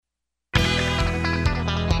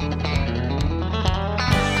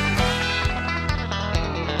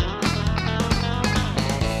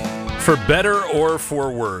For better or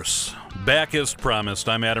for worse, back as promised,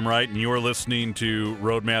 I'm Adam Wright, and you're listening to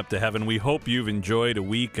Roadmap to Heaven. We hope you've enjoyed a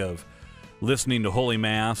week of listening to Holy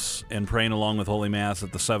Mass and praying along with Holy Mass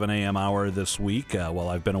at the 7 a.m. hour this week while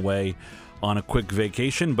I've been away on a quick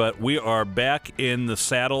vacation. But we are back in the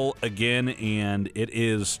saddle again, and it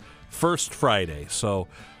is First Friday. So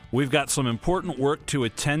we've got some important work to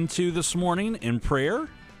attend to this morning in prayer.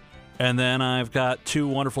 And then I've got two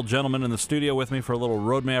wonderful gentlemen in the studio with me for a little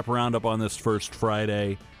Roadmap Roundup on this First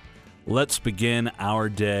Friday. Let's begin our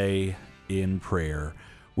day in prayer.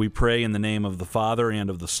 We pray in the name of the Father, and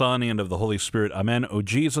of the Son, and of the Holy Spirit. Amen. O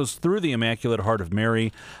Jesus, through the Immaculate Heart of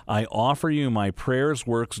Mary, I offer you my prayers,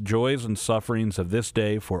 works, joys, and sufferings of this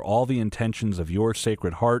day for all the intentions of your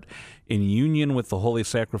Sacred Heart, in union with the holy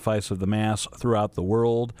sacrifice of the Mass throughout the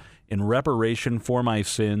world, in reparation for my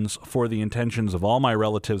sins, for the intentions of all my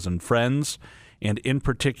relatives and friends, and in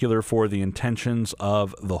particular for the intentions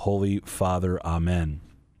of the Holy Father. Amen.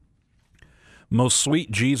 Most sweet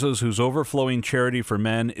Jesus, whose overflowing charity for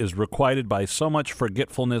men is requited by so much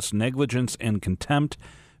forgetfulness, negligence, and contempt,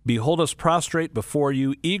 behold us prostrate before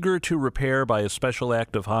you, eager to repair by a special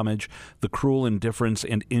act of homage the cruel indifference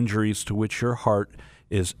and injuries to which your heart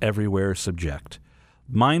is everywhere subject.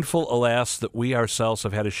 Mindful, alas, that we ourselves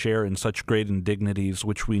have had a share in such great indignities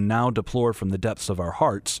which we now deplore from the depths of our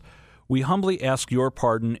hearts, we humbly ask your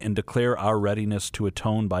pardon and declare our readiness to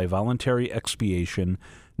atone by voluntary expiation,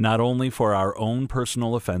 not only for our own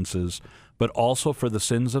personal offenses, but also for the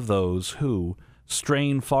sins of those who,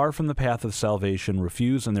 straying far from the path of salvation,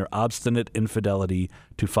 refuse in their obstinate infidelity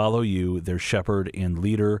to follow you, their shepherd and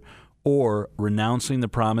leader, or, renouncing the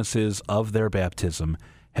promises of their baptism,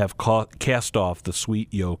 have cast off the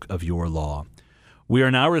sweet yoke of your law. We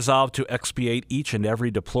are now resolved to expiate each and every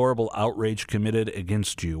deplorable outrage committed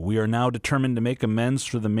against you. We are now determined to make amends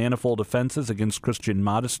for the manifold offenses against Christian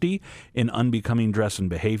modesty in unbecoming dress and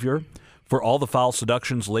behavior, for all the foul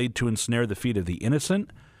seductions laid to ensnare the feet of the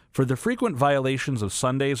innocent, for the frequent violations of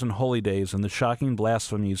Sundays and holy days, and the shocking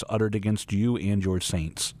blasphemies uttered against you and your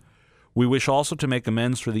saints. We wish also to make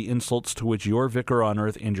amends for the insults to which your vicar on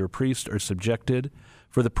earth and your priest are subjected,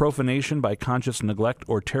 for the profanation by conscious neglect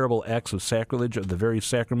or terrible acts of sacrilege of the very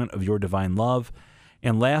sacrament of your divine love,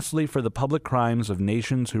 and lastly, for the public crimes of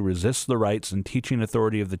nations who resist the rights and teaching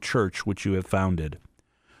authority of the Church which you have founded.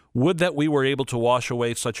 Would that we were able to wash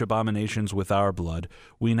away such abominations with our blood.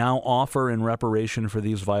 We now offer in reparation for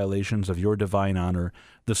these violations of your divine honor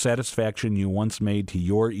the satisfaction you once made to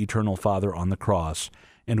your eternal Father on the cross,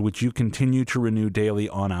 and which you continue to renew daily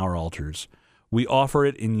on our altars. We offer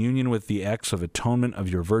it in union with the acts of atonement of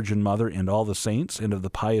your Virgin Mother and all the saints and of the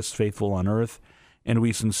pious faithful on earth, and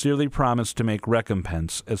we sincerely promise to make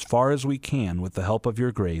recompense, as far as we can with the help of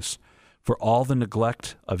your grace, for all the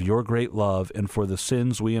neglect of your great love and for the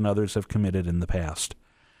sins we and others have committed in the past.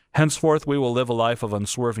 Henceforth we will live a life of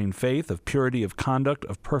unswerving faith, of purity of conduct,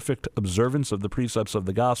 of perfect observance of the precepts of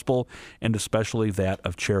the gospel, and especially that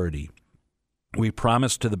of charity. We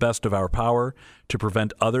promise to the best of our power to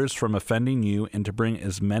prevent others from offending you and to bring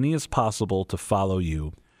as many as possible to follow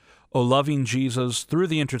you. O loving Jesus, through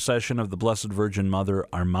the intercession of the Blessed Virgin Mother,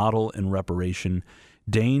 our model in reparation,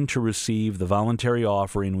 deign to receive the voluntary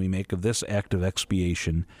offering we make of this act of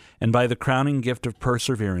expiation, and by the crowning gift of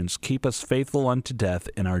perseverance, keep us faithful unto death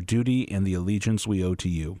in our duty and the allegiance we owe to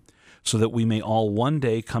you, so that we may all one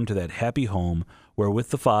day come to that happy home where with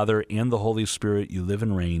the Father and the Holy Spirit you live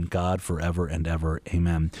and reign, God, forever and ever.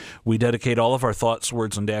 Amen. We dedicate all of our thoughts,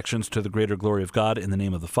 words, and actions to the greater glory of God in the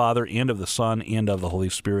name of the Father, and of the Son, and of the Holy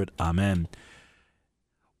Spirit. Amen.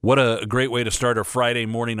 What a great way to start our Friday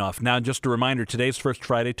morning off. Now, just a reminder, today's First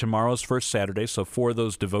Friday, tomorrow's First Saturday. So for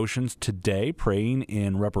those devotions today, praying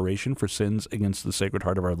in reparation for sins against the Sacred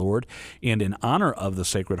Heart of our Lord and in honor of the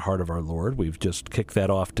Sacred Heart of our Lord. We've just kicked that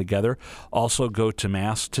off together. Also go to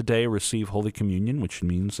Mass today, receive Holy Communion, which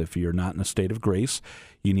means if you're not in a state of grace,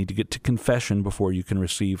 you need to get to confession before you can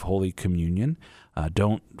receive Holy Communion.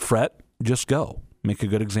 Don't fret, just go. Make a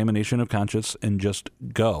good examination of conscience and just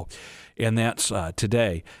go. And that's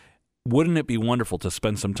today. Wouldn't it be wonderful to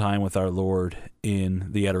spend some time with our Lord in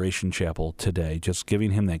the Adoration Chapel today, just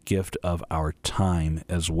giving him that gift of our time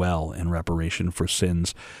as well in reparation for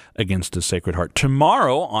sins against his Sacred Heart.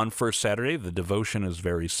 Tomorrow, on First Saturday, the devotion is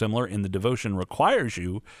very similar, and the devotion requires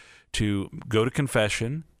you to go to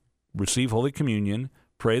confession, receive Holy Communion,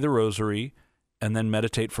 pray the Rosary, and then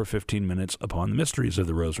meditate for 15 minutes upon the mysteries of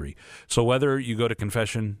the Rosary. So whether you go to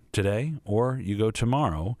confession today or you go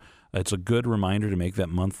tomorrow, it's a good reminder to make that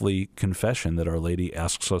monthly confession that Our Lady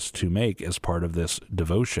asks us to make as part of this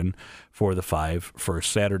devotion for the 5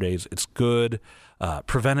 first Saturdays. It's good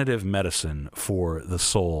preventative medicine for the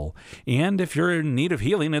soul. And if you're in need of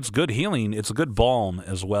healing, it's good healing. It's a good balm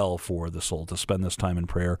as well for the soul to spend this time in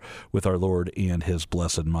prayer with our Lord and His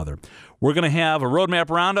Blessed Mother. We're going to have a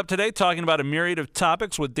Roadmap Roundup today talking about a myriad of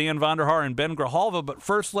topics with Dan Vonderhaar and Ben Grijalva. But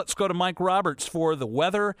first, let's go to Mike Roberts for the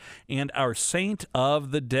weather and our saint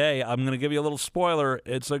of the day. I'm going to give you a little spoiler.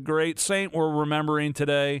 It's a great saint we're remembering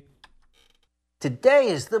today. Today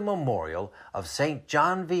is the memorial of St.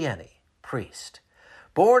 John Vianney, priest.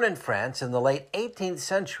 Born in France in the late 18th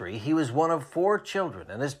century, he was one of 4 children,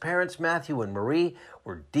 and his parents, Matthew and Marie,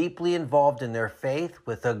 were deeply involved in their faith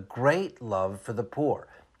with a great love for the poor.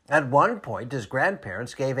 At one point, his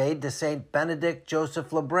grandparents gave aid to St. Benedict Joseph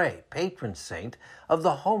Lebray, patron saint of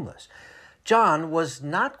the homeless. John was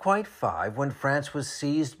not quite 5 when France was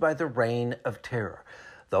seized by the Reign of Terror.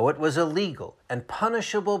 Though it was illegal and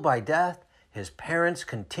punishable by death, his parents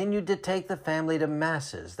continued to take the family to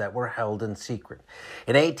masses that were held in secret.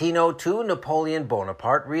 In 1802, Napoleon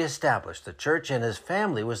Bonaparte reestablished the church, and his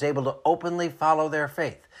family was able to openly follow their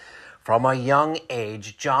faith. From a young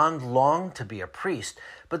age, John longed to be a priest,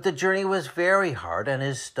 but the journey was very hard, and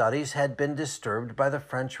his studies had been disturbed by the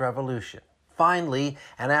French Revolution. Finally,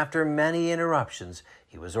 and after many interruptions,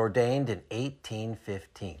 he was ordained in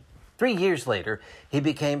 1815. 3 years later, he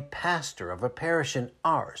became pastor of a parish in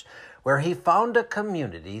Ars, where he found a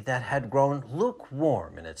community that had grown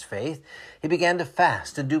lukewarm in its faith. He began to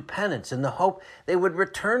fast and do penance in the hope they would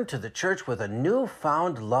return to the church with a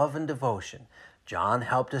newfound love and devotion. John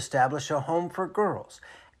helped establish a home for girls,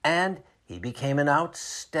 and he became an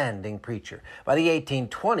outstanding preacher. By the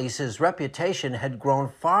 1820s, his reputation had grown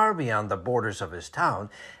far beyond the borders of his town,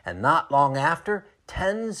 and not long after,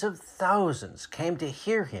 tens of thousands came to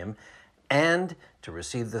hear him and to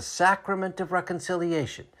receive the sacrament of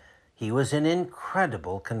reconciliation. He was an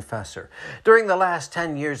incredible confessor. During the last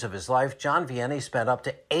 10 years of his life, John Vianney spent up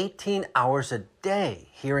to 18 hours a day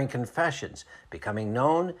hearing confessions, becoming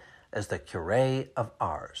known as the Curé of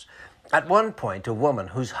Ars. At one point, a woman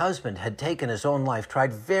whose husband had taken his own life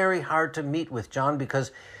tried very hard to meet with John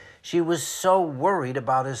because she was so worried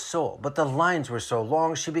about his soul. But the lines were so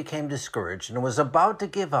long, she became discouraged and was about to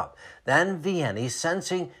give up. Then Vianney,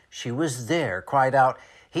 sensing she was there, cried out,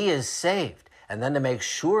 "He is saved." And then, to make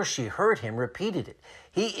sure she heard him, repeated it.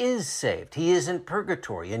 "He is saved. He is in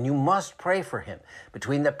purgatory, and you must pray for him."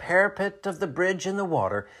 Between the parapet of the bridge and the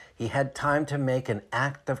water, he had time to make an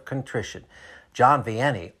act of contrition. John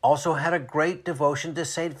Vianney also had a great devotion to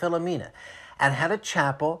St. Philomena and had a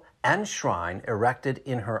chapel and shrine erected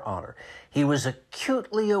in her honor. He was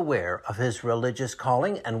acutely aware of his religious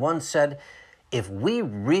calling and once said, "If we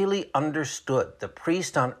really understood the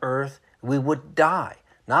priest on earth, we would die,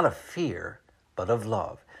 not of fear, but of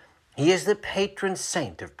love." He is the patron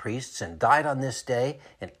saint of priests and died on this day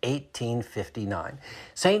in 1859.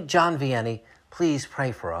 St. John Vianney, please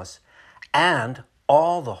pray for us and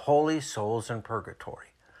all the holy souls in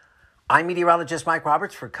purgatory. I'm meteorologist Mike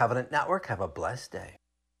Roberts for Covenant Network. Have a blessed day.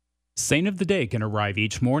 Saint of the Day can arrive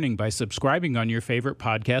each morning by subscribing on your favorite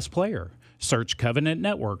podcast player. Search Covenant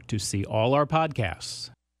Network to see all our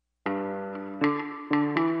podcasts.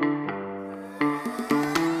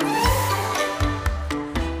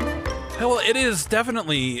 Well, it is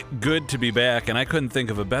definitely good to be back, and I couldn't think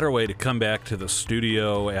of a better way to come back to the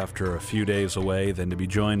studio after a few days away than to be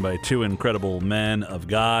joined by 2 incredible men of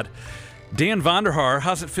God. Dan Vonderhaar,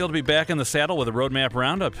 how's it feel to be back in the saddle with a Roadmap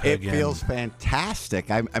Roundup again? It feels fantastic.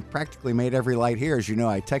 I practically made every light here. As you know,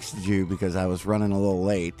 I texted you because I was running a little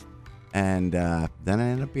late, and then I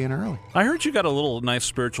ended up being early. I heard you got a little nice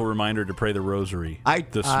spiritual reminder to pray the rosary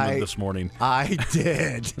this morning. I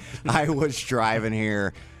did. I was driving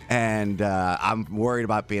here, and I'm worried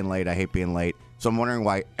about being late. I hate being late. So I'm wondering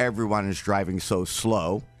why everyone is driving so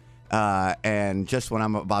slow. And just when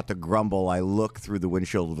I'm about to grumble, I look through the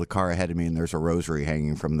windshield of the car ahead of me, and there's a rosary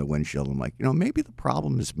hanging from the windshield. I'm like, maybe the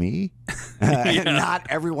problem is me and not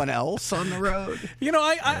everyone else on the road.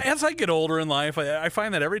 I as I get older in life, I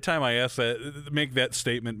find that every time I make that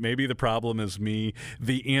statement, maybe the problem is me,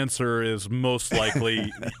 the answer is most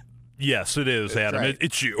likely yes, it is, Adam. Right.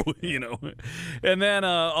 It's you, And then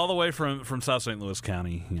all the way from South St. Louis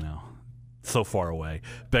County, so far away.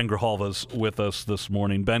 Ben Grijalva's with us this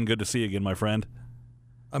morning. Ben, good to see you again, my friend.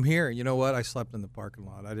 I'm here. You know what? I slept in the parking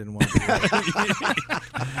lot. I didn't want to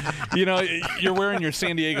be there. You're wearing your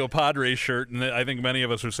San Diego Padres shirt, and I think many of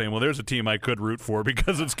us are saying, well, there's a team I could root for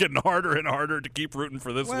because it's getting harder and harder to keep rooting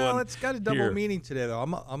for this one. Well, it's got a double here. meaning today, though.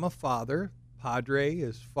 I'm a father, padre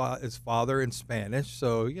is father in Spanish.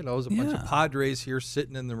 So, there's a bunch of padres here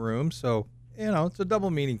sitting in the room. So, it's a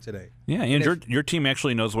double meaning today. Yeah, and your team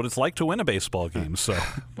actually knows what it's like to win a baseball game. So,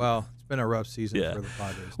 well, it's been a rough season for the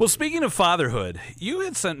Padres. Well, speaking of fatherhood, you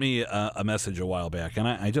had sent me a message a while back, and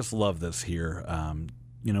I just love this here.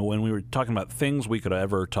 When we were talking about things we could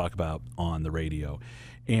ever talk about on the radio,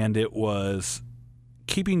 and it was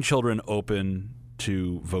keeping children open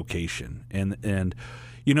to vocation, and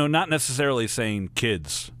not necessarily saying,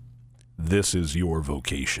 kids, this is your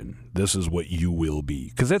vocation. This is what you will be.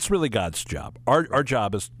 Because that's really God's job. Our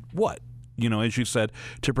job is what? As you said,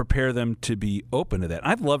 to prepare them to be open to that.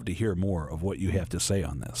 I'd love to hear more of what you have to say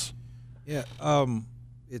on this. Yeah,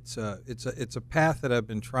 it's a path that I've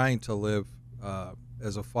been trying to live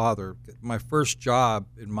as a father. My first job,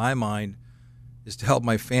 in my mind, is to help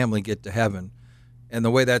my family get to heaven. And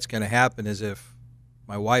the way that's going to happen is if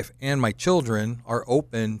my wife and my children are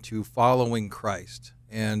open to following Christ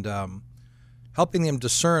and helping them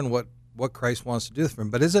discern what Christ wants to do for them.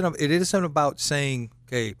 But it isn't about saying,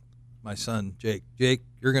 okay, my son, Jake,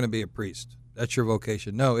 you're going to be a priest. That's your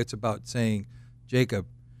vocation. No, it's about saying, Jacob,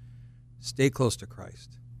 stay close to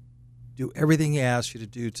Christ. Do everything he asks you to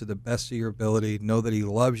do to the best of your ability. Know that he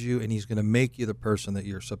loves you and he's going to make you the person that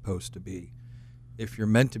you're supposed to be. If you're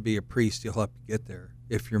meant to be a priest, he'll help you get there.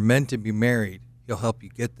 If you're meant to be married, he'll help you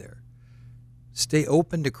get there. Stay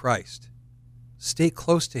open to Christ. Stay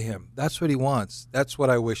close to him. That's what he wants. That's what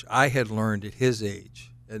I wish I had learned at his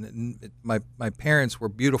age. And my parents were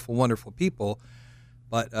beautiful, wonderful people,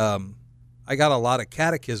 but I got a lot of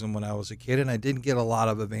catechism when I was a kid, and I didn't get a lot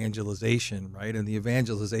of evangelization, right? And the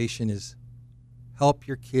evangelization is help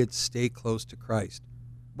your kids stay close to Christ,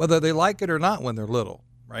 whether they like it or not when they're little,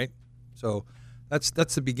 right? So that's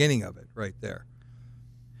the beginning of it right there.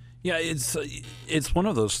 Yeah, it's one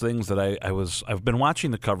of those things that I've been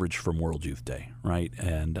watching the coverage from World Youth Day, right?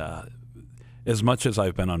 And as much as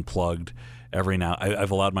I've been unplugged every now,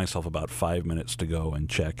 I've allowed myself about 5 minutes to go and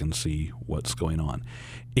check and see what's going on.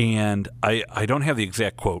 And I don't have the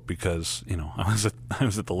exact quote because I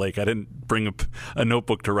was at the lake. I didn't bring a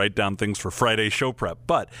notebook to write down things for Friday's show prep.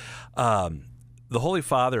 But the Holy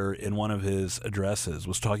Father in one of his addresses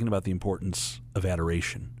was talking about the importance of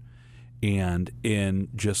adoration. And in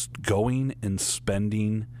just going and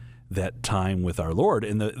spending that time with our Lord.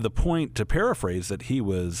 And the point, to paraphrase, that he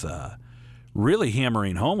was really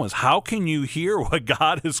hammering home was, how can you hear what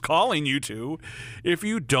God is calling you to if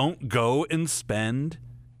you don't go and spend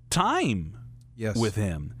time with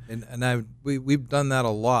him? And we've done that a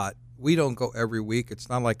lot. We don't go every week. It's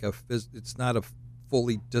not like it's not a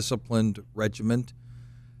fully disciplined regiment.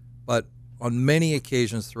 But on many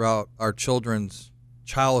occasions throughout our children's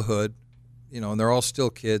childhood, and they're all still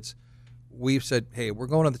kids, we've said, hey, we're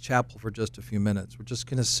going to the chapel for just a few minutes. We're just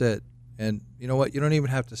going to sit. And you know what? You don't even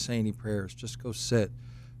have to say any prayers. Just go sit.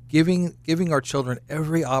 Giving our children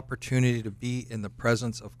every opportunity to be in the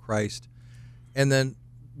presence of Christ. And then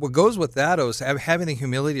what goes with that is having the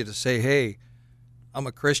humility to say, hey, I'm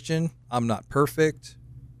a Christian. I'm not perfect.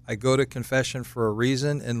 I go to confession for a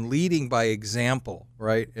reason, and leading by example,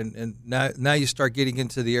 right? And now you start getting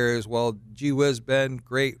into the areas, well, gee whiz, Ben,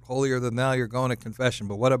 great, holier than thou, you're going to confession,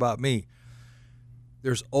 but what about me?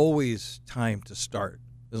 There's always time to start.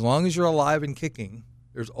 As long as you're alive and kicking,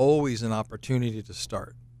 there's always an opportunity to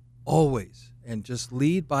start. Always. And just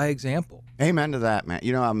lead by example. Amen to that, man.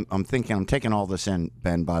 I'm thinking, I'm taking all this in,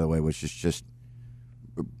 Ben, by the way, which is just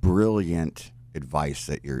brilliant advice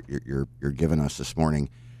that you're giving us this morning.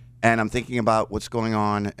 And I'm thinking about what's going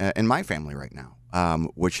on in my family right now,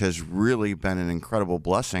 which has really been an incredible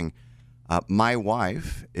blessing. My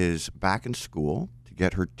wife is back in school to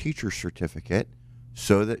get her teacher's certificate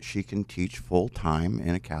so that she can teach full-time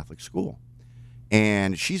in a Catholic school.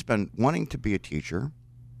 And she's been wanting to be a teacher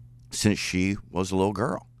since she was a little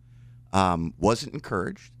girl. Wasn't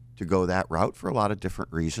encouraged to go that route for a lot of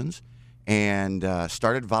different reasons, and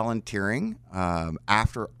started volunteering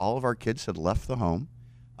after all of our kids had left the home.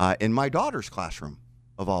 In my daughter's classroom,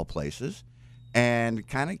 of all places, and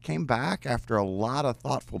kind of came back after a lot of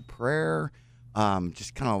thoughtful prayer,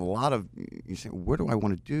 just kind of a lot of, you say, where do I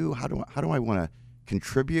want to do? How do I want to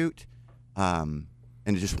contribute? And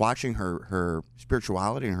just watching her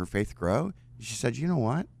spirituality and her faith grow, she said, you know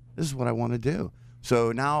what? This is what I want to do.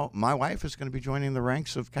 So now my wife is going to be joining the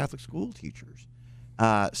ranks of Catholic school teachers.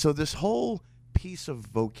 So this whole piece of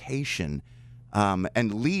vocation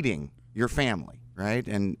and leading your family, right?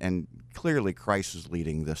 And clearly Christ is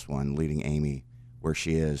leading this one, leading Amy where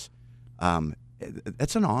she is.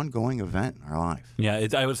 It's an ongoing event in our life. Yeah,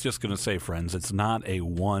 I was just going to say, friends, it's not a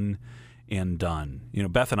one and done.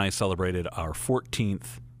 Beth and I celebrated our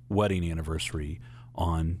 14th wedding anniversary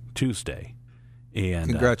on Tuesday. And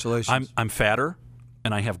Congratulations. I'm fatter,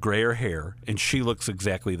 and I have grayer hair, and she looks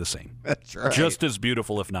exactly the same. That's right. Just as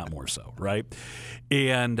beautiful, if not more so, right?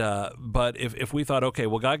 And but if we thought, okay,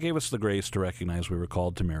 well, God gave us the grace to recognize we were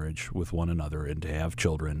called to marriage with one another and to have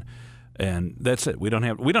children, and that's it. We don't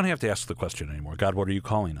have to ask the question anymore. God, what are you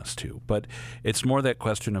calling us to? But it's more that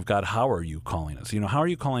question of, God, how are you calling us? How are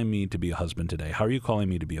you calling me to be a husband today? How are you calling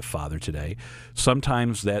me to be a father today?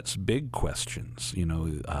 Sometimes that's big questions.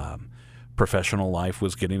 Professional life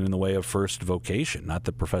was getting in the way of first vocation. Not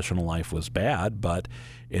that professional life was bad, but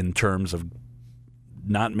in terms of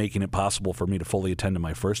not making it possible for me to fully attend to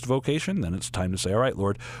my first vocation, then it's time to say, all right,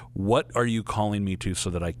 Lord, what are you calling me to so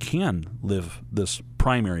that I can live this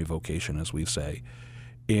primary vocation, as we say?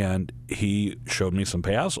 And he showed me some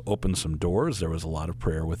paths, opened some doors. There was a lot of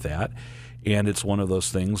prayer with that. And it's one of those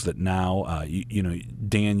things that now,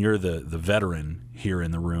 Dan, you're the veteran here in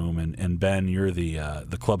the room, and Ben, you're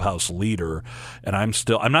the clubhouse leader, and I'm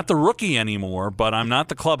not the rookie anymore, but I'm not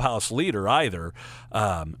the clubhouse leader either.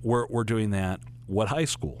 We're doing that. What high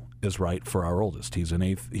school is right for our oldest? He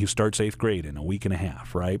starts 8th grade in a week and a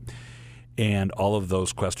half, right? And all of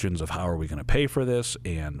those questions of how are we going to pay for this,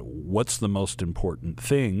 and what's the most important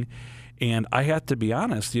thing. And I have to be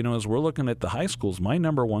honest, as we're looking at the high schools, my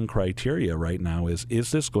number one criteria right now is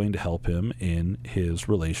this going to help him in his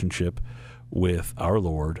relationship with our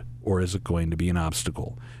Lord, or is it going to be an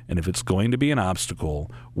obstacle? And if it's going to be an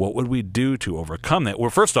obstacle, what would we do to overcome that?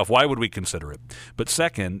 Well, first off, why would we consider it? But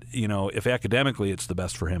second, if academically it's the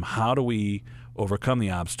best for him, how do we overcome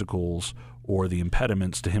the obstacles or the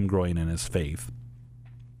impediments to him growing in his faith?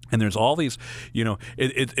 And there's all these,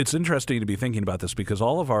 it's interesting to be thinking about this, because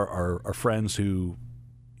all of our friends who,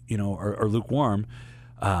 are lukewarm,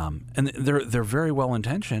 and they're very well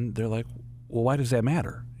intentioned. They're like, well, why does that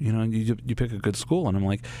matter? You pick a good school, and I'm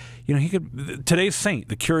like, today's saint,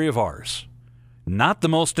 the Curie of Ars, not the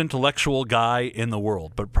most intellectual guy in the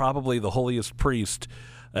world, but probably the holiest priest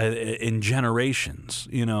in generations.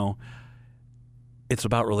 It's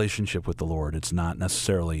about relationship with the Lord. It's not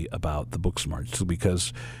necessarily about the book smarts,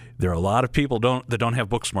 because there are a lot of people that don't have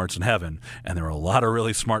book smarts in heaven, and there are a lot of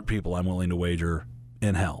really smart people, I'm willing to wager,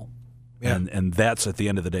 in hell. Yeah. And that's, at the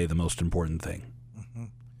end of the day, the most important thing. Mm-hmm.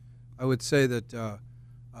 I would say that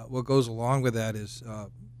what goes along with that is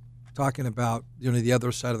talking about the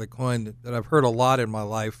other side of the coin that I've heard a lot in my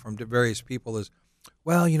life from various people is,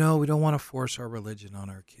 well, we don't want to force our religion on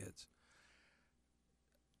our kids.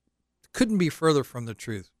 Couldn't be further from the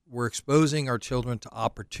truth. We're exposing our children to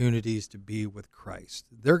opportunities to be with Christ.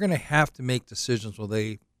 They're going to have to make decisions when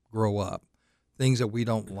they grow up, things that we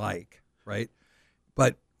don't like, right?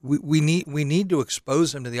 But we need to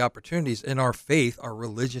expose them to the opportunities. In our faith, our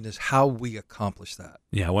religion is how we accomplish that.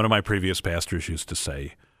 Yeah, one of my previous pastors used to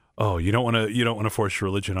say, oh, you don't want to force your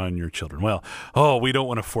religion on your children. Well, we don't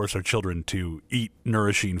want to force our children to eat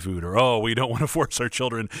nourishing food, or we don't want to force our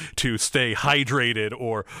children to stay hydrated,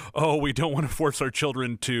 or we don't want to force our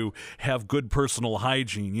children to have good personal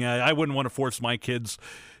hygiene. Yeah, I wouldn't want to force my kids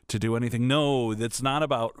to do anything. No, it's not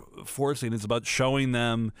about forcing. It's about showing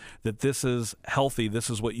them that this is healthy. This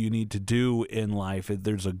is what you need to do in life.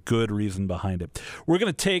 There's a good reason behind it. We're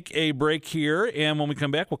going to take a break here, and when we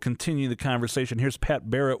come back, we'll continue the conversation. Here's Pat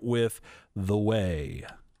Barrett with The Way.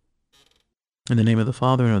 In the name of the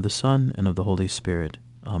Father, and of the Son, and of the Holy Spirit.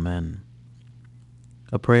 Amen.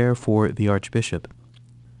 A prayer for the Archbishop.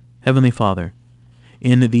 Heavenly Father,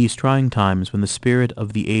 in these trying times when the spirit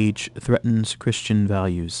of the age threatens Christian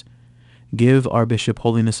values, give our bishop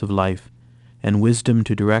holiness of life and wisdom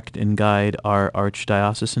to direct and guide our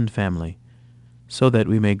archdiocesan family, so that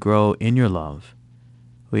we may grow in your love.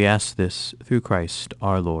 We ask this through Christ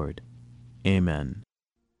our Lord. Amen.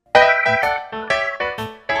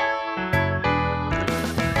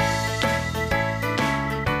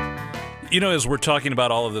 As we're talking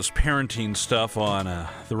about all of this parenting stuff on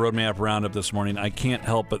the Roadmap Roundup this morning, I can't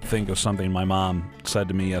help but think of something my mom said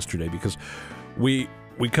to me yesterday, because we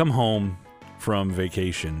come home from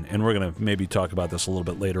vacation, and we're going to maybe talk about this a little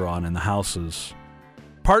bit later on, and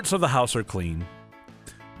parts of the house are clean,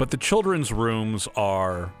 but the children's rooms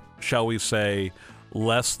are, shall we say,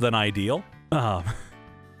 less than ideal.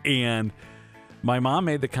 And my mom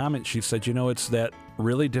made the comment, she said, it's that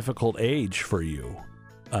really difficult age for you.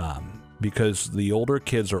 Because the older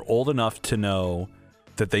kids are old enough to know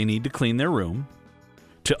that they need to clean their room,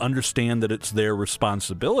 to understand that it's their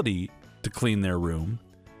responsibility to clean their room,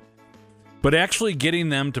 but actually getting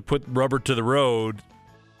them to put rubber to the road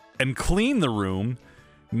and clean the room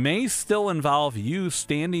may still involve you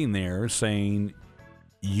standing there saying,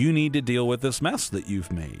 you need to deal with this mess that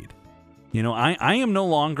you've made. I am no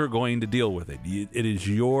longer going to deal with it. It is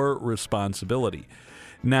your responsibility.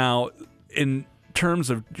 Now, in terms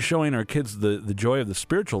of showing our kids the joy of the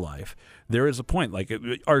spiritual life, there is a point. Like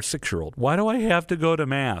our 6-year-old, why do I have to go to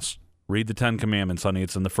Mass? Read the 10 Commandments, honey.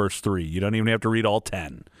 It's in the first 3. You don't even have to read all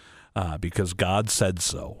 10 because God said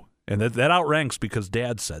so. And that outranks because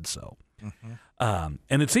Dad said so. Mm-hmm.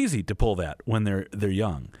 And it's easy to pull that when they're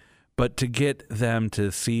young. But to get them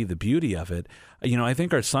to see the beauty of it, I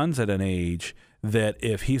think our son's at an age that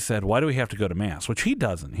if he said, why do we have to go to Mass? Which he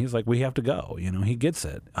doesn't. He's like, we have to go. He gets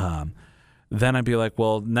it. Then I'd be like,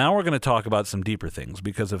 well, now we're going to talk about some deeper things,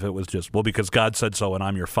 because if it was just, well, because God said so and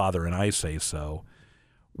I'm your father and I say so,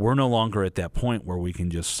 we're no longer at that point where we can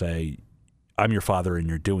just say, I'm your father and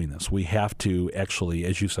you're doing this. We have to actually,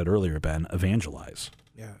 as you said earlier, Ben, evangelize.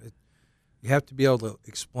 Yeah, you have to be able to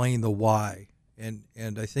explain the why. And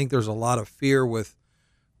I think there's a lot of fear with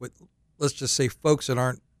let's just say folks that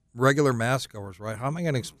aren't regular Mass goers, right? How am I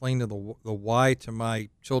going to explain the why to my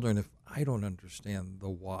children if I don't understand the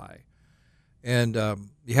why? And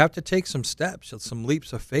you have to take some steps, some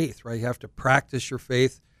leaps of faith, right? You have to practice your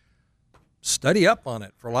faith, study up on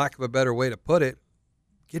it, for lack of a better way to put it,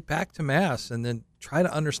 get back to Mass, and then try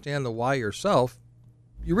to understand the why yourself.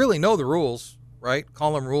 You really know the rules, right?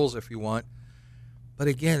 Call them rules if you want. But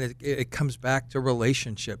again, it comes back to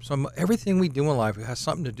relationship. So everything we do in life has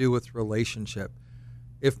something to do with relationship.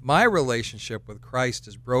 If my relationship with Christ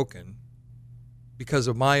is broken because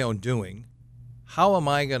of my own doing, how am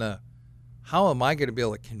I going to be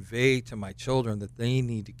able to convey to my children that they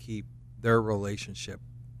need to keep their relationship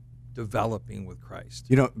developing with Christ?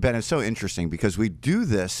 Ben, it's so interesting because we do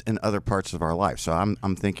this in other parts of our life. So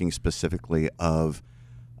I'm thinking specifically of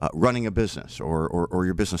running a business or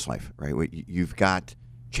your business life, right? You've got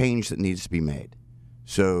change that needs to be made.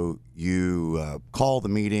 So you call the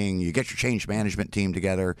meeting, you get your change management team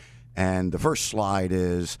together, and the first slide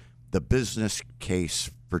is the business case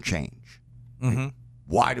for change. Mm-hmm. Right?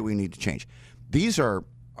 Why do we need to change? These are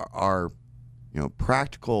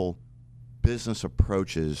practical business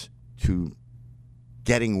approaches to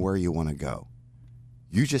getting where you want to go.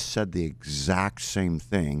 You just said the exact same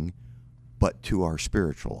thing, but to our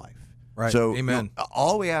spiritual life. Right. So amen.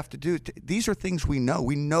 All we have to do, these are things we know.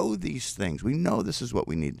 We know these things. We know this is what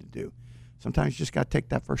we need to do. Sometimes you just got to take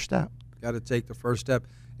that first step. Got to take the first step.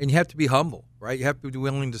 And you have to be humble, right? You have to be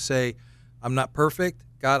willing to say, I'm not perfect.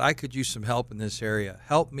 God, I could use some help in this area.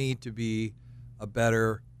 Help me to be a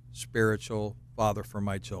better spiritual father for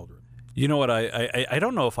my children. You know what? I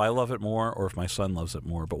don't know if I love it more or if my son loves it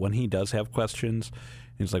more, but when he does have questions,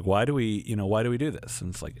 he's like, why do we do this?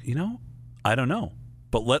 And it's like, I don't know,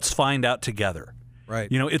 but let's find out together. Right.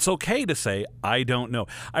 It's okay to say, I don't know.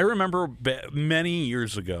 I remember many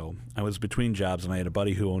years ago, I was between jobs and I had a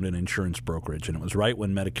buddy who owned an insurance brokerage, and it was right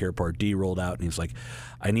when Medicare Part D rolled out, and he's like,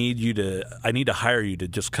 I need to hire you to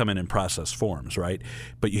just come in and process forms, right?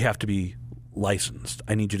 But you have to be licensed.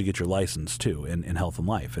 I need you to get your license too in health and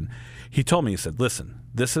life. And he told me, he said, listen,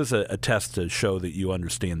 this is a test to show that you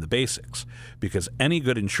understand the basics, because any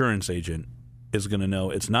good insurance agent is going to know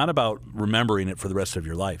it's not about remembering it for the rest of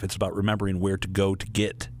your life. It's about remembering where to go to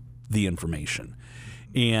get the information.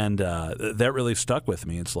 And that really stuck with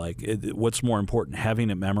me. It's like, what's more important, having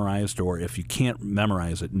it memorized, or if you can't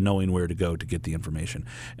memorize it, knowing where to go to get the information?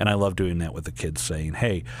 And I love doing that with the kids, saying,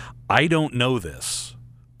 hey, I don't know this,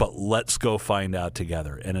 but let's go find out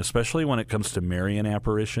together. And especially when it comes to Marian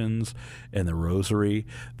apparitions and the Rosary,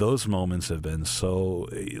 those moments have been so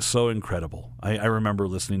incredible. I remember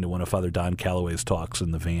listening to one of Father Don Calloway's talks in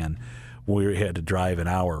the van. We had to drive an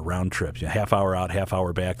hour round trip, half hour out, half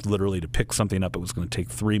hour back, literally to pick something up. It was going to take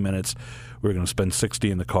 3 minutes. We were going to spend 60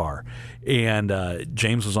 in the car. And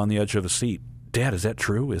James was on the edge of a seat. Dad, is that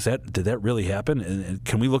true? Did that really happen? And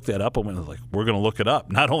can we look that up? And we were like, we're going to look it up.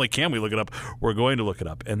 Not only can we look it up, we're going to look it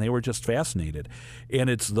up. And they were just fascinated. And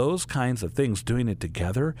it's those kinds of things, doing it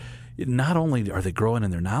together. Not only are they growing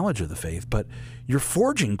in their knowledge of the faith, but you're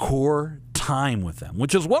forging core time with them,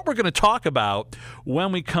 which is what we're going to talk about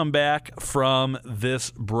when we come back from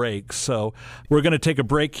this break. So we're going to take a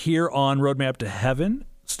break here on Roadmap to Heaven.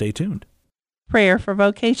 Stay tuned. Prayer for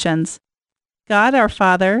vocations. God our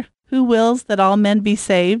Father, who wills that all men be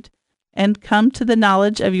saved and come to the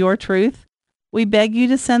knowledge of your truth, we beg you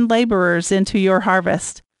to send laborers into your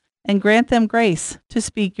harvest, and grant them grace to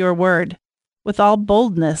speak your word with all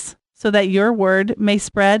boldness, so that your word may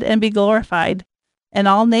spread and be glorified, and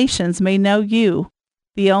all nations may know you,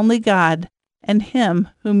 the only God, and him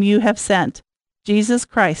whom you have sent, Jesus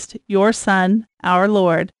Christ, your Son, our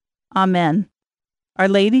Lord. Amen. Our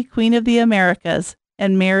Lady, Queen of the Americas,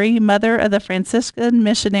 and Mary, Mother of the Franciscan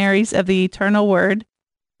Missionaries of the Eternal Word,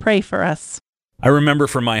 pray for us. I remember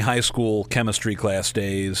from my high school chemistry class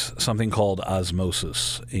days something called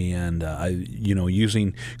osmosis, and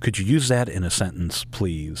could you use that in a sentence,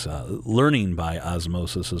 please? Learning by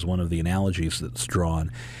osmosis is one of the analogies that's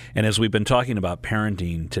drawn, and as we've been talking about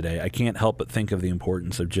parenting today, I can't help but think of the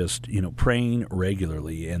importance of just praying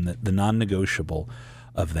regularly and the non-negotiable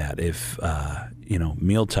of that. If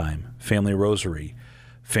mealtime, family rosary,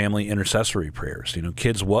 family intercessory prayers.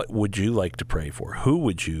 Kids, what would you like to pray for? Who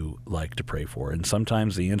would you like to pray for? And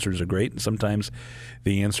sometimes the answers are great, and sometimes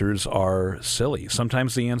the answers are silly.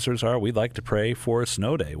 Sometimes the answers are, we'd like to pray for a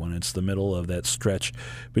snow day when it's the middle of that stretch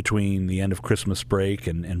between the end of Christmas break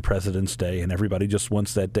and President's Day, and everybody just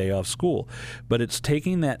wants that day off school. But it's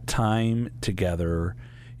taking that time together.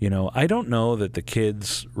 I don't know that the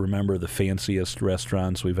kids remember the fanciest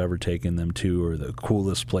restaurants we've ever taken them to or the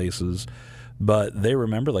coolest places, but they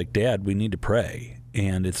remember, like, Dad, we need to pray,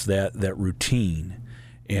 and it's that routine,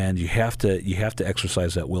 and you have to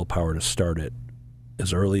exercise that willpower to start it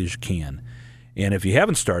as early as you can. And if you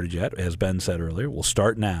haven't started yet, as Ben said earlier, we'll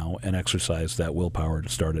start now and exercise that willpower to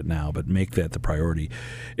start it now, but make that the priority.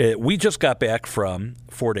 We just got back from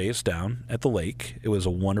 4 days down at the lake. It was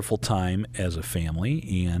a wonderful time as a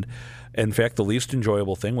family, and in fact, the least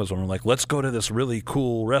enjoyable thing was when we're like, let's go to this really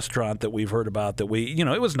cool restaurant that we've heard about that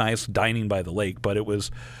it was nice dining by the lake, but it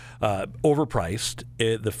was overpriced.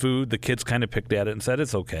 The food, the kids kind of picked at it and said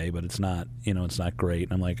it's okay, but it's not, it's not great.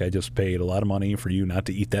 And I'm like, I just paid a lot of money for you not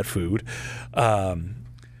to eat that food. But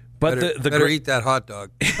better eat that hot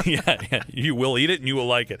dog. yeah, you will eat it and you will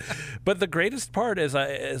like it. But the greatest part, as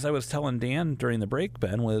I was telling Dan during the break,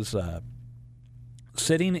 Ben, was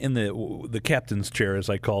sitting in the captain's chair, as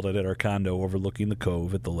I called it, at our condo overlooking the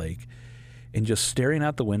cove at the lake, and just staring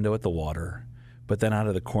out the window at the water, but then out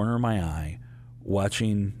of the corner of my eye,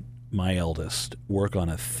 watching my eldest work on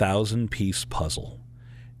a 1,000-piece puzzle,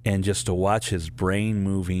 and just to watch his brain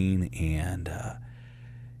moving, and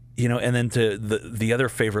and then the other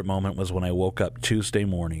favorite moment was when I woke up Tuesday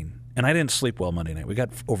morning, and I didn't sleep well Monday night. We got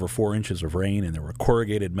over 4 inches of rain, and there were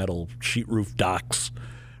corrugated metal sheet roof docks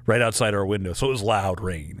right outside our window, so it was loud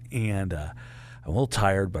rain. And I'm a little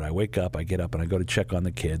tired, but I wake up, I get up, and I go to check on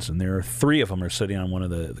the kids, and there are 3 of them are sitting on one of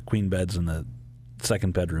the queen beds in the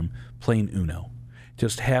second bedroom playing Uno,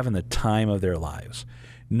 just having the time of their lives.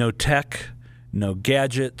 No tech, no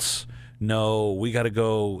gadgets, no we got to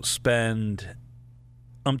go spend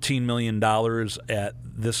umpteen $1 million at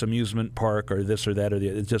this amusement park or this or that or the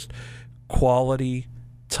other. It's just quality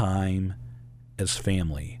time as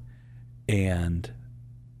family. And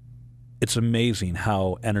it's amazing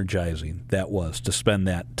how energizing that was to spend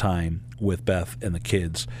that time with Beth and the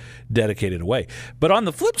kids dedicated away. But on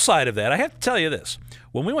the flip side of that, I have to tell you this.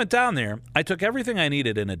 When we went down there, I took everything I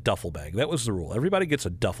needed in a duffel bag. That was the rule. Everybody gets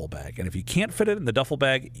a duffel bag. And if you can't fit it in the duffel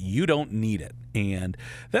bag, you don't need it. And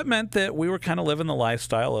that meant that we were kind of living the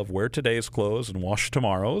lifestyle of wear today's clothes and wash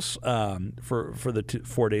tomorrow's for the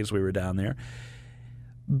 4 days we were down there.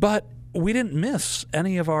 But we didn't miss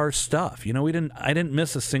any of our stuff. I didn't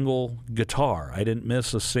miss a single guitar. I didn't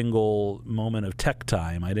miss a single moment of tech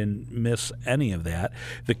time. I didn't miss any of that.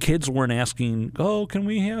 The kids weren't asking, oh, can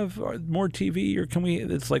we have more TV, or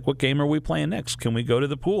it's like, what game are we playing next? Can we go to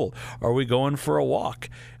the pool? Are we going for a walk?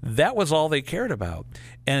 That was all they cared about.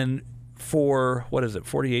 And for,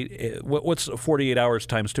 48, what's 48 hours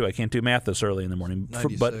times 2? I can't do math this early in the morning.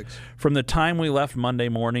 96. But from the time we left Monday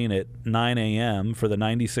morning at 9 a.m. for the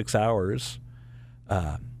 96 hours,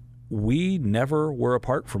 we never were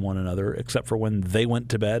apart from one another except for when they went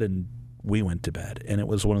to bed and we went to bed. And it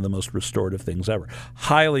was one of the most restorative things ever.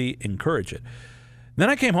 Highly encourage it. Then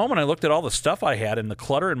I came home and I looked at all the stuff I had and the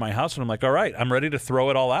clutter in my house, and I'm like, all right, I'm ready to throw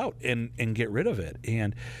it all out and get rid of it.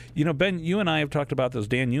 And, Ben, you and I have talked about this.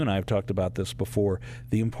 Dan, you and I have talked about this before,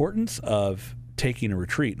 the importance of taking a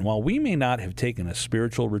retreat. And while we may not have taken a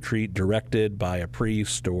spiritual retreat directed by a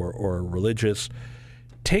priest or a religious,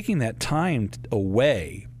 taking that time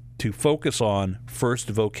away to focus on first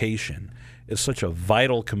vocation is such a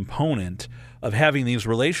vital component of having these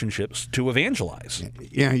relationships to evangelize.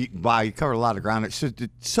 Wow, you covered a lot of ground. It's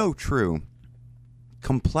so true.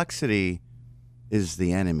 Complexity is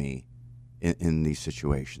the enemy in these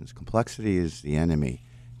situations. Complexity is the enemy.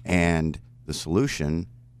 And the solution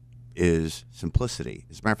is simplicity.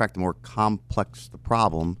 As a matter of fact, the more complex the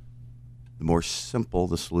problem, the more simple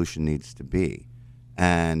the solution needs to be.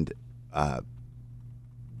 And I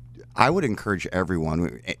would encourage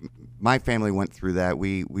everyone. My family went through that.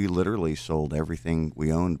 We literally sold everything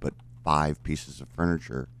we owned but 5 pieces of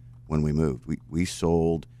furniture when we moved. We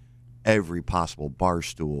sold every possible bar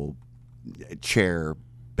stool, chair,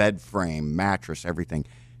 bed frame, mattress, everything,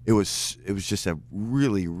 it was just a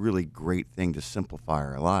really, really great thing to simplify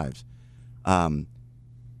our lives.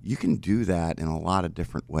 You can do that in a lot of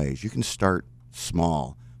different ways. You can start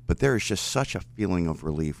small, but there is just such a feeling of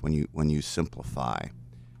relief when you simplify,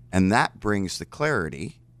 and that brings the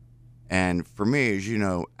clarity. And for me, as you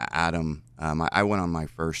know, Adam, I went on my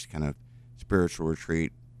first kind of spiritual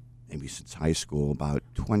retreat maybe since high school, about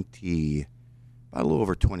a little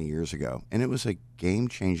over 20 years ago, and it was a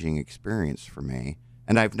game-changing experience for me,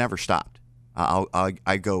 and I've never stopped.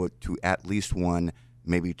 I go to at least one,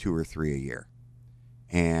 maybe 2 or 3 a year,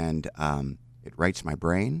 and it rights my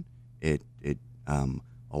brain. It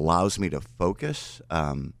allows me to focus.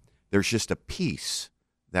 There's just a peace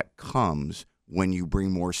that comes when you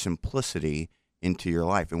bring more simplicity into your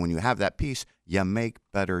life. And when you have that peace, you make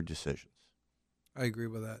better decisions. I agree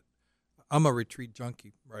with that. I'm a retreat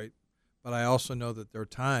junkie, right? But I also know that there are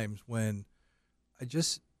times when I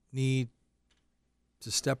just need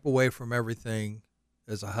to step away from everything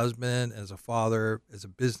as a husband, as a father, as a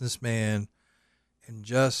businessman, and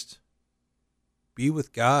just be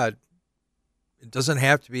with God. It doesn't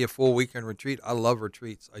have to be a full weekend retreat. I love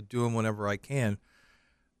retreats. I do them whenever I can.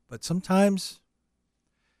 But sometimes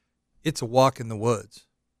it's a walk in the woods.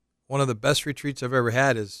 One of the best retreats I've ever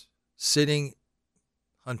had is sitting,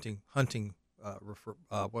 hunting.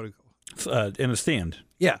 What do you call it? In a stand.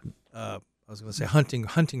 Yeah. I was going to say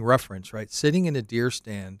hunting reference, right? Sitting in a deer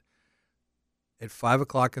stand at 5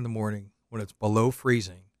 o'clock in the morning when it's below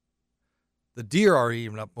freezing. The deer aren't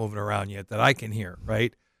even up moving around yet that I can hear,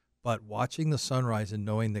 right? But watching the sunrise and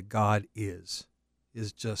knowing that God is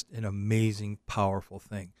just an amazing, powerful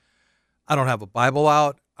thing. I don't have a Bible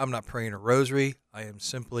out. I'm not praying a rosary. I am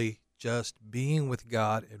simply just being with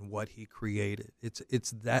God and what he created.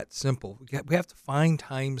 It's that simple. We have to find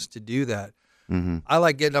times to do that. Mm-hmm. I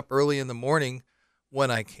like getting up early in the morning when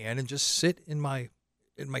I can and just sit in my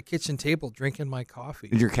kitchen table drinking my coffee.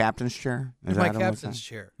 In your captain's chair? In my captain's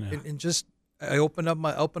chair. Yeah. And just I open up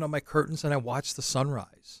my curtains and I watch the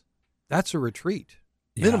sunrise. That's a retreat.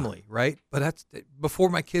 Minimally, right? But that's before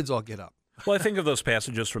my kids all get up. Well, I think of those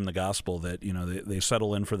passages from the gospel that, they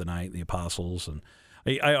settle in for the night, the apostles, and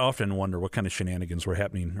I often wonder what kind of shenanigans were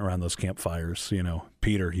happening around those campfires.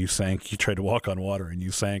 Peter, you sank, you tried to walk on water and you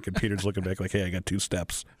sank, and Peter's looking back like, hey, I got 2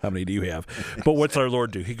 steps. How many do you have? But what's our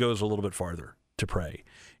Lord do? He goes a little bit farther to pray.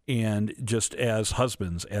 And just as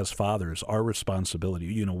husbands, as fathers, our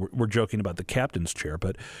responsibility, we're joking about the captain's chair,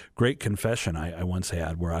 but great confession I once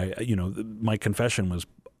had where my confession was,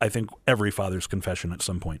 I think, every father's confession at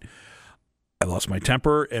some point. I lost my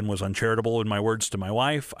temper and was uncharitable in my words to my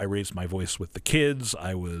wife. I raised my voice with the kids.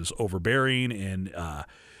 I was overbearing and,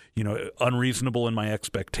 unreasonable in my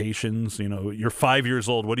expectations. You're 5 years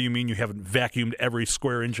old. What do you mean you haven't vacuumed every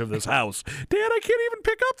square inch of this house? Dad, I can't even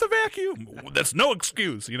pick up the vacuum. That's no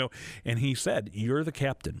excuse, And he said, you're the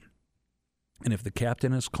captain. And if the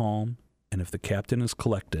captain is calm and if the captain is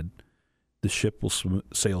collected, the ship will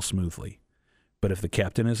sail smoothly. But if the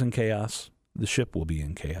captain is in chaos, the ship will be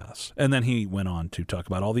in chaos. And then he went on to talk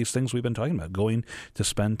about all these things we've been talking about, going to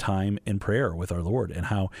spend time in prayer with our Lord and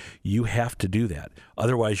how you have to do that.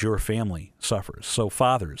 Otherwise, your family suffers. So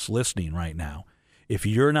fathers listening right now, if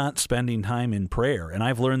you're not spending time in prayer, and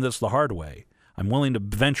I've learned this the hard way, I'm willing to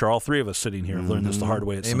venture all 3 of us sitting here have learned this the hard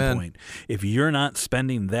way at some point. If you're not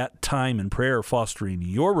spending that time in prayer fostering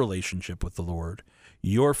your relationship with the Lord,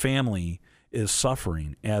 your family is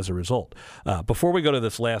suffering as a result. Before we go to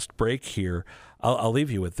this last break here, I'll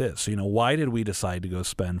leave you with this. Why did we decide to go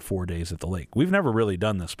spend 4 days at the lake? We've never really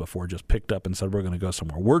done this before, just picked up and said we're going to go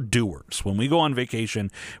somewhere. We're doers. When we go on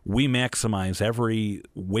vacation, we maximize every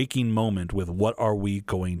waking moment with what are we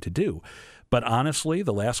going to do. But honestly,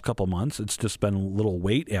 the last couple months, it's just been little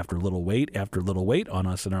weight after little weight after little weight on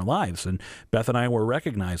us in our lives. And Beth and I were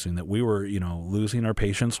recognizing that we were, losing our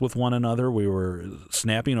patience with one another. We were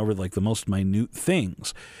snapping over like the most minute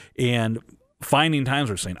things. And finding times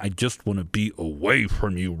we're saying, I just want to be away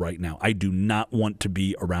from you right now. I do not want to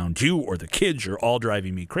be around you or the kids. You're all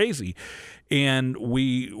driving me crazy. And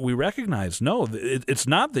we recognize, no, it's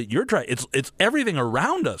not that you're driving. It's everything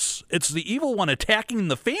around us. It's the evil one attacking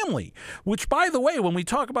the family, which, by the way, when we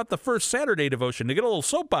talk about the first Saturday devotion, to get a little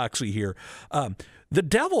soapboxy here, the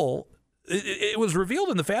devil, it was revealed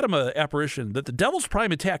in the Fatima apparition that the devil's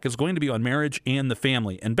prime attack is going to be on marriage and the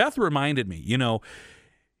family. And Beth reminded me,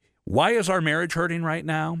 why is our marriage hurting right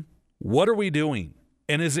now? What are we doing?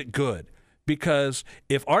 And is it good? Because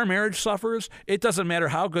if our marriage suffers, it doesn't matter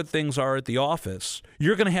how good things are at the office.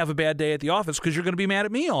 You're going to have a bad day at the office because you're going to be mad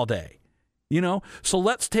at me all day. So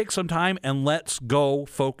let's take some time and let's go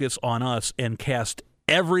focus on us and cast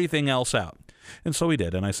everything else out. And so we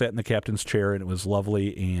did. And I sat in the captain's chair, and it was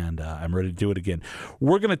lovely, and I'm ready to do it again.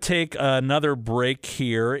 We're going to take another break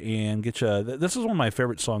here and get you. This is one of my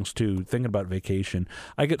favorite songs, too, thinking about vacation.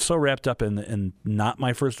 I get so wrapped up in not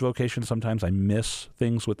my first vocation. Sometimes I miss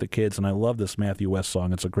things with the kids, and I love this Matthew West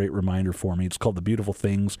song. It's a great reminder for me. It's called The Beautiful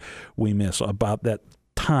Things We Miss, about that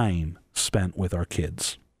time spent with our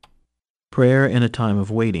kids. Prayer in a time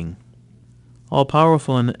of waiting.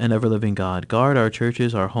 All-powerful and ever-living God, guard our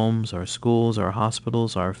churches, our homes, our schools, our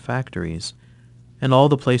hospitals, our factories, and all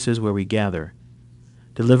the places where we gather.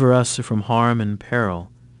 Deliver us from harm and peril.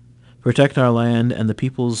 Protect our land and the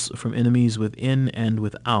peoples from enemies within and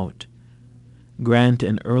without. Grant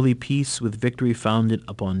an early peace with victory founded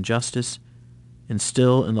upon justice.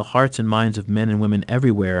 Instill in the hearts and minds of men and women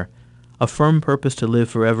everywhere a firm purpose to live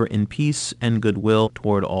forever in peace and goodwill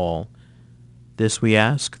toward all. This we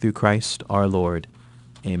ask through Christ our Lord.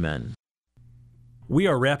 Amen. We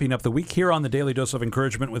are wrapping up the week here on the Daily Dose of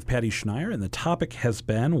Encouragement with Patty Schneier, and the topic has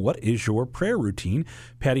been, what is your prayer routine?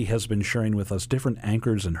 Patty has been sharing with us different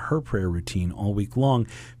anchors in her prayer routine all week long.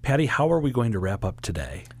 Patty, how are we going to wrap up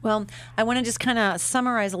today? Well, I want to just kind of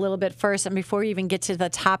summarize a little bit first, and before we even get to the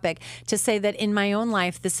topic, to say that in my own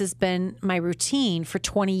life, this has been my routine for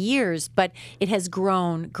 20 years, but it has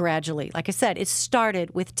grown gradually. Like I said, it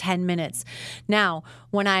started with 10 minutes. Now,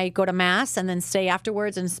 when I go to Mass and then stay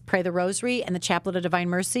afterwards and pray the Rosary and the Chaplet of Divine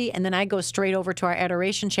Mercy, and then I go straight over to our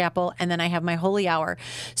Adoration Chapel, and then I have my Holy Hour.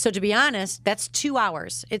 So to be honest, that's 2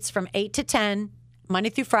 hours. It's from 8 to 10, Monday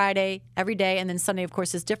through Friday, every day, and then Sunday, of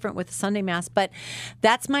course, is different with the Sunday Mass. But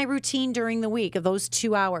that's my routine during the week of those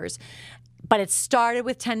 2 hours. But it started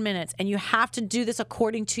with 10 minutes, and you have to do this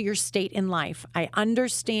according to your state in life. I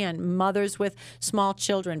understand mothers with small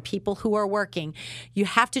children, people who are working. You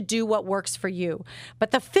have to do what works for you.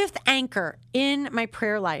 But the fifth anchor in my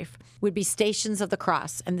prayer life would be Stations of the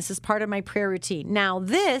Cross, and this is part of my prayer routine. Now,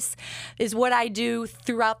 this is what I do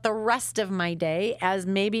throughout the rest of my day, as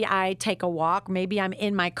maybe I take a walk, maybe I'm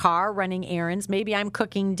in my car running errands, maybe I'm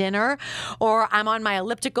cooking dinner, or I'm on my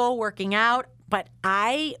elliptical working out. But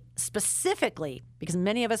I specifically, because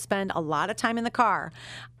many of us spend a lot of time in the car,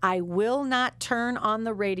 I will not turn on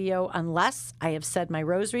the radio unless I have said my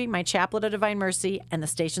Rosary, my Chaplet of Divine Mercy, and the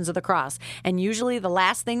Stations of the Cross. And usually the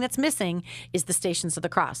last thing that's missing is the Stations of the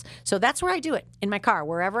Cross. So that's where I do it, in my car,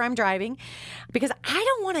 wherever I'm driving, because I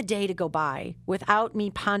don't want a day to go by without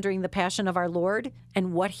me pondering the passion of our Lord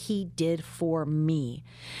and what He did for me.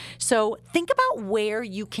 So think about where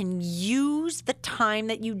you can use the time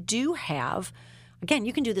that you do have. Again,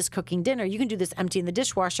 you can do this cooking dinner. You can do this emptying the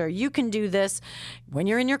dishwasher. You can do this when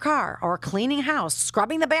you're in your car or cleaning house,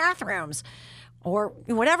 scrubbing the bathrooms, or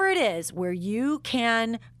whatever it is, where you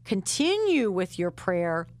can continue with your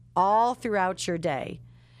prayer all throughout your day.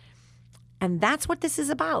 And that's what this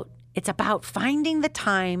is about. It's about finding the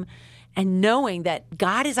time and knowing that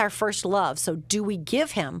God is our first love. So do we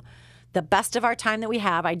give Him the best of our time that we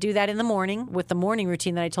have? I do that in the morning with the morning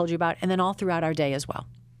routine that I told you about, and then all throughout our day as well.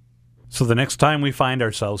 So the next time we find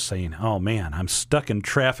ourselves saying, oh man, I'm stuck in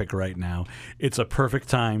traffic right now, it's a perfect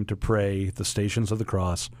time to pray the Stations of the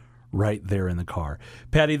Cross right there in the car.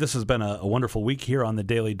 Patty, this has been a wonderful week here on the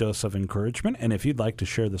Daily Dose of Encouragement, and if you'd like to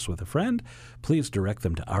share this with a friend, please direct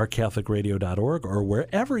them to ourcatholicradio.org or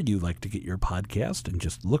wherever you like to get your podcast, and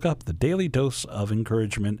just look up the Daily Dose of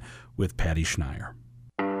Encouragement with Patty Schneier.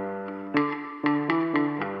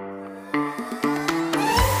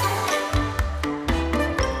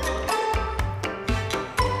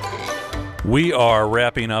 We are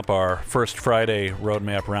wrapping up our First Friday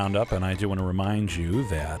Roadmap Roundup, and I do want to remind you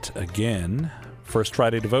that, again, First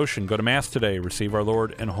Friday devotion, go to Mass today, receive our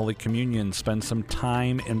Lord and Holy Communion, spend some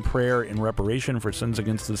time in prayer in reparation for sins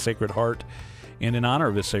against the Sacred Heart and in honor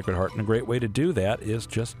of His Sacred Heart. And a great way to do that is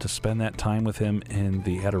just to spend that time with Him in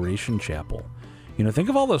the Adoration Chapel. You know, think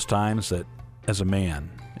of all those times that, as a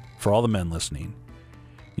man, for all the men listening,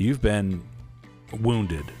 you've been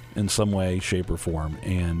wounded in some way, shape, or form,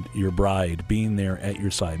 and your bride being there at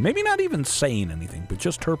your side, maybe not even saying anything, but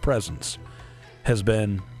just her presence has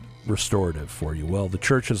been restorative for you. Well, the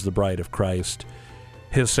church is the bride of Christ.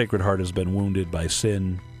 His Sacred Heart has been wounded by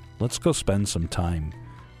sin. Let's go spend some time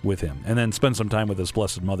with Him, and then spend some time with His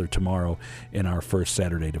Blessed Mother tomorrow in our first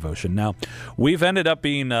Saturday devotion. Now, we've ended up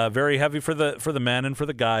being very heavy for the men and for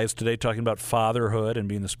the guys today, talking about fatherhood and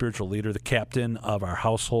being the spiritual leader, the captain of our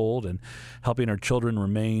household, and helping our children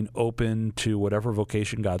remain open to whatever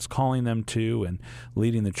vocation God's calling them to, and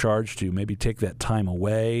leading the charge to maybe take that time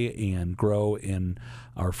away and grow in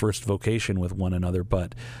our first vocation with one another.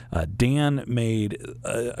 But Dan made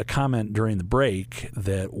a comment during the break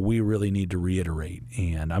that we really need to reiterate,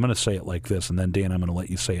 and And I'm going to say it like this, and then, Dan, I'm going to let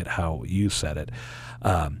you say it how you said it.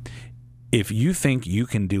 If you think you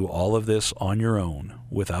can do all of this on your own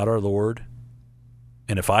without our Lord,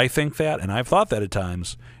 and if I think that, and I've thought that at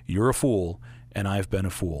times, you're a fool, and I've been a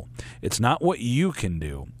fool. It's not what you can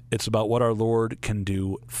do. It's about what our Lord can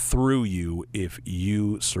do through you if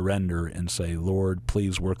you surrender and say, Lord,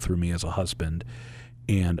 please work through me as a husband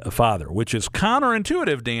and a father, which is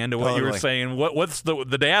counterintuitive, Dan, to what you were saying. What's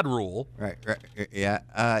the dad rule? Right. Yeah.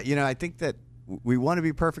 I think that we want to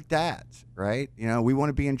be perfect dads, right? We want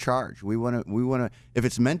to be in charge. We want to. If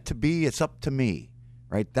it's meant to be, it's up to me,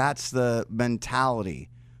 right? That's the mentality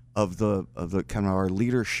of the kind of our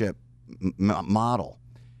leadership model,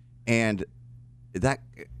 and that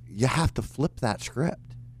you have to flip that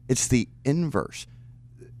script. It's the inverse.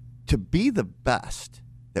 To be the best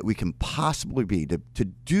that we can possibly be, to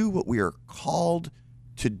do what we are called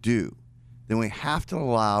to do, then we have to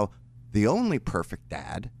allow the only perfect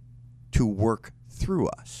dad to work through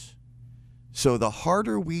us. So the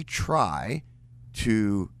harder we try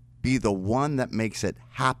to be the one that makes it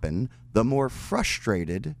happen, the more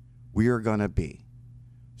frustrated we are going to be.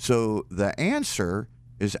 So the answer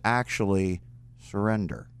is actually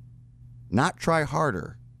surrender. Not try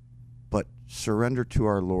harder, but surrender to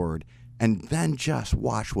our Lord, and then just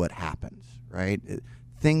watch what happens, right?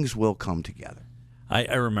 Things will come together.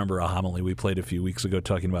 I remember a homily we played a few weeks ago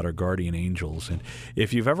talking about our guardian angels. And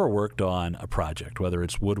if you've ever worked on a project, whether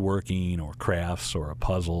it's woodworking or crafts or a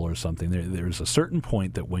puzzle or something, there's a certain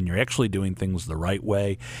point that when you're actually doing things the right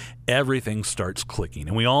way, everything starts clicking.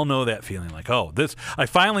 And we all know that feeling like, oh, I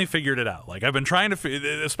finally figured it out. Like I've been trying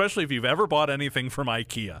to, especially if you've ever bought anything from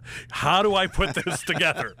IKEA, how do I put this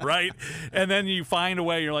together, right? And then you find a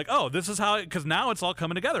way, you're like, oh, this is how, because now it's all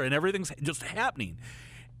coming together and everything's just happening.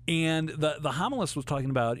 And the homilist was talking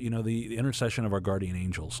about, the intercession of our guardian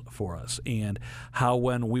angels for us, and how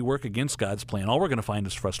when we work against God's plan, all we're going to find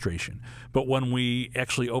is frustration. But when we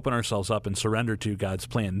actually open ourselves up and surrender to God's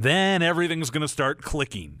plan, then everything's going to start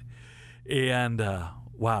clicking. And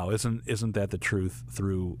wow, isn't that the truth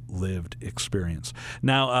through lived experience?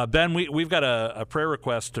 Now, Ben, we've got a prayer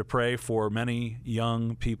request to pray for many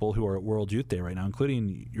young people who are at World Youth Day right now,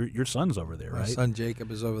 including your son's over there, right? My son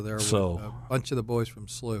Jacob is over there with a bunch of the boys from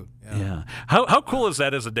SLU. Yeah. How cool is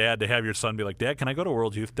that as a dad to have your son be like, Dad, can I go to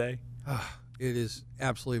World Youth Day? It is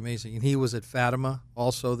absolutely amazing. And he was at Fatima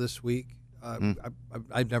also this week.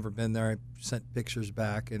 I've never been there. I sent pictures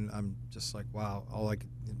back, and I'm just like, wow.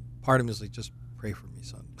 Part of me is like, just pray for me,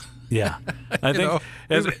 son. Yeah, I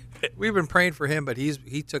think we've been praying for him, but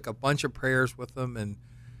he took a bunch of prayers with them, and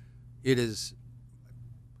it's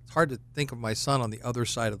hard to think of my son on the other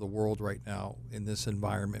side of the world right now in this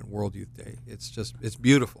environment, World Youth Day. It's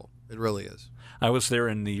beautiful. It really is. I was there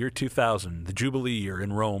in the year 2000, the Jubilee year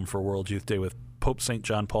in Rome for World Youth Day with Pope St.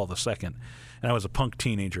 John Paul II, and I was a punk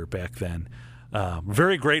teenager back then.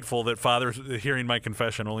 Very grateful that Father, hearing my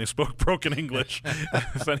confession, only spoke broken English.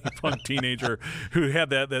 As any punk teenager who had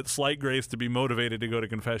that slight grace to be motivated to go to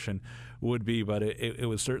confession would be. But it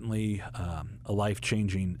was certainly a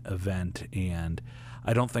life-changing event, and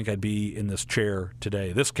I don't think I'd be in this chair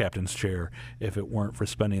today, this captain's chair, if it weren't for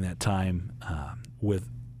spending that time with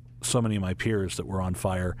so many of my peers that were on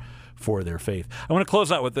fire for their faith. I want to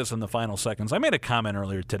close out with this in the final seconds. I made a comment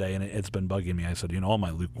earlier today, and it's been bugging me. I said, all my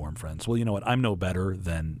lukewarm friends, well, you know what? I'm no better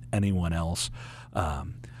than anyone else.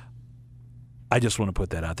 I just want to put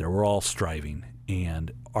that out there. We're all striving,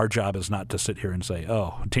 and our job is not to sit here and say,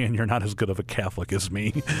 oh, Dan, you're not as good of a Catholic as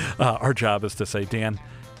me. Our job is to say, Dan,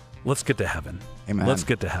 let's get to heaven. Amen. Let's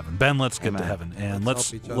get to heaven. Ben, let's get to heaven. And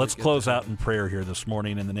let's close out in prayer here this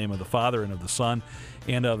morning in the name of the Father and of the Son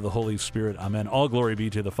and of the Holy Spirit. Amen. All glory be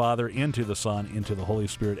to the Father, and to the Son, and to the Holy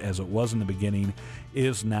Spirit, as it was in the beginning,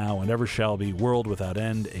 is now, and ever shall be, world without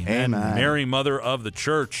end. Amen. Mary, Mother of the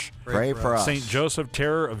Church, pray for us. St. Joseph,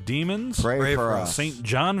 terror of demons, pray for us. St.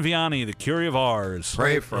 John Vianney, the cure of ours,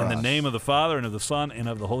 pray for us. In the name of the Father, and of the Son, and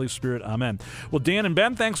of the Holy Spirit. Amen. Well, Dan and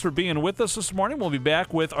Ben, thanks for being with us this morning. We'll be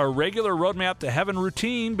back with our regular Roadmap to Heaven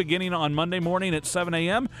routine beginning on Monday morning at 7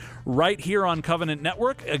 a.m. right here on Covenant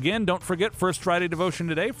Network. Again, don't forget First Friday devotion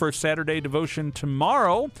today, First Saturday devotion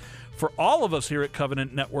tomorrow. For all of us here at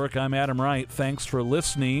Covenant Network, I'm Adam Wright. Thanks for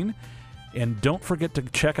listening. And don't forget to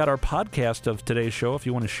check out our podcast of today's show. If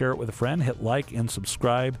you want to share it with a friend, hit like and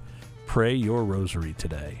subscribe. Pray your rosary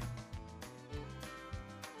today.